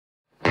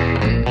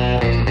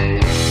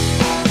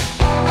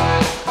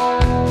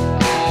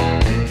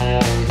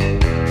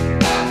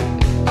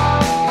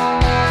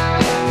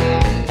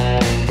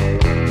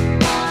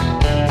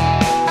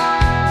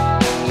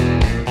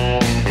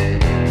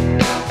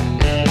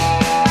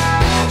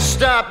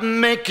Stop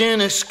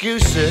making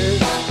excuses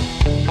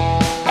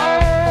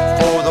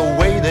for the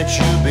way that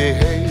you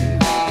behave.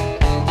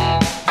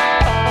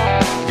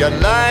 Your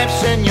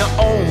life's in your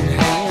own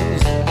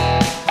hands.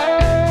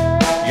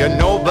 You're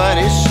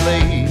nobody's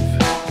slave.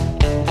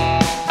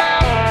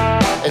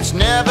 It's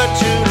never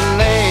too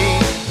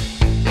late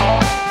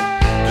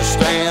to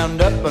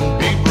stand up and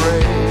be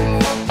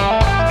brave.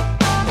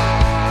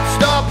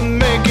 Stop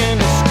making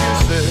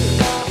excuses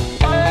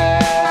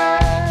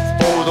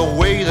for the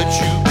way that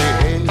you behave.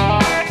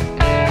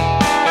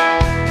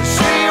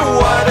 See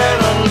what it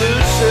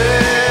loses.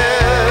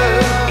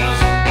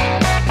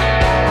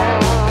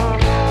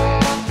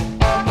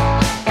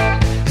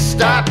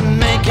 Stop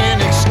making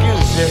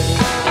excuses.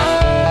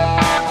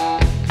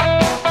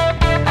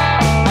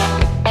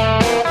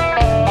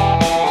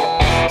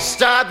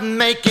 Stop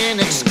making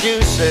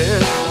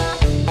excuses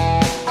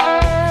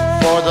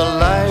for the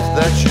life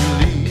that you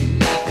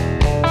lead.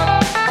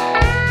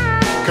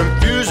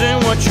 Confusing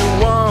what you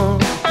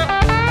want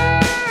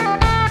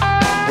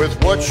with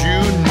what you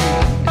need.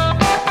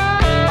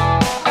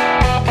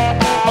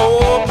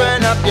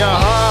 Open up your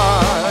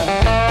heart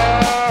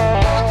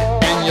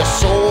and your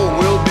soul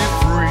will be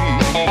free.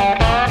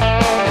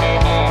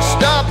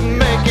 Stop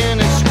making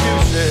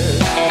excuses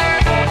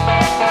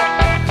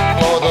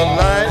for the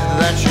life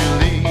that you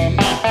lead.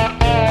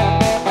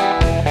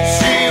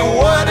 See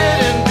what it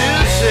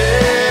induces.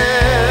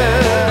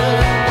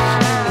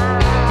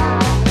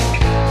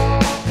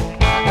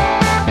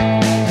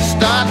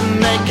 Stop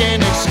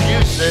making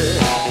excuses.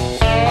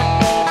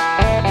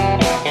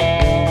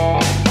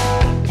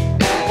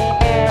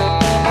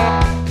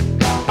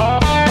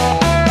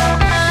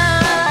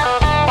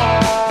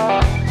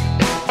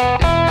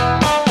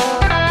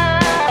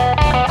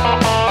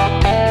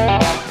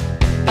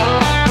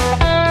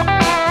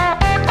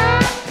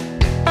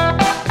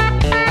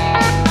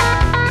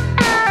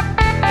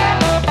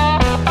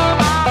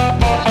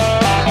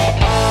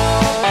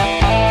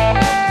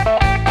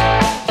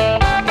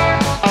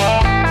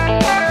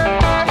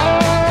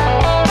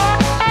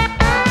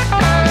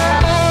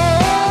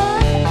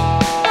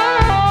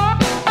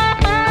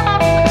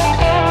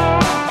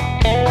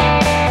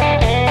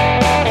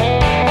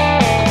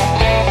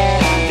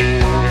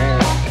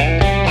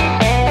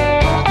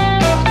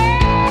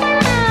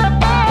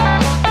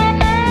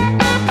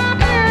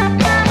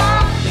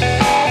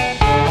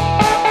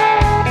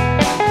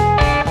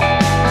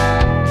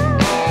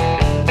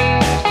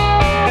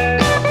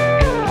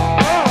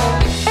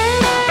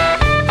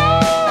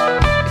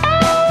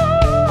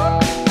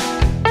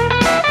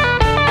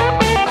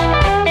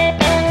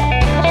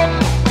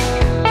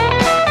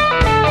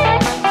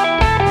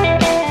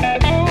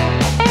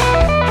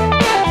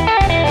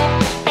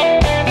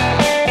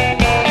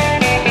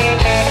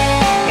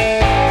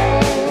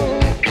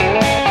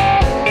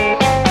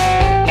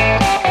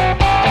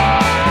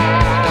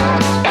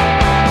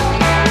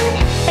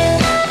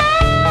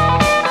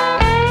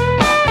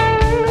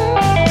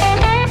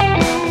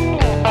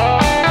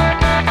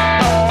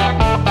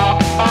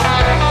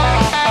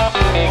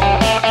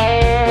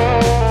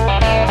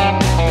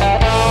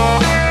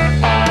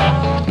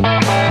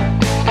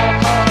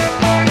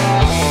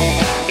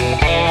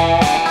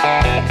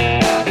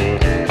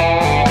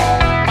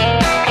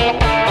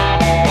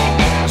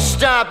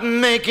 Stop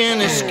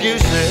making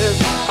excuses.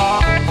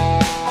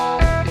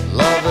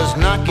 Love is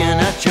knocking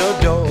at your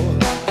door.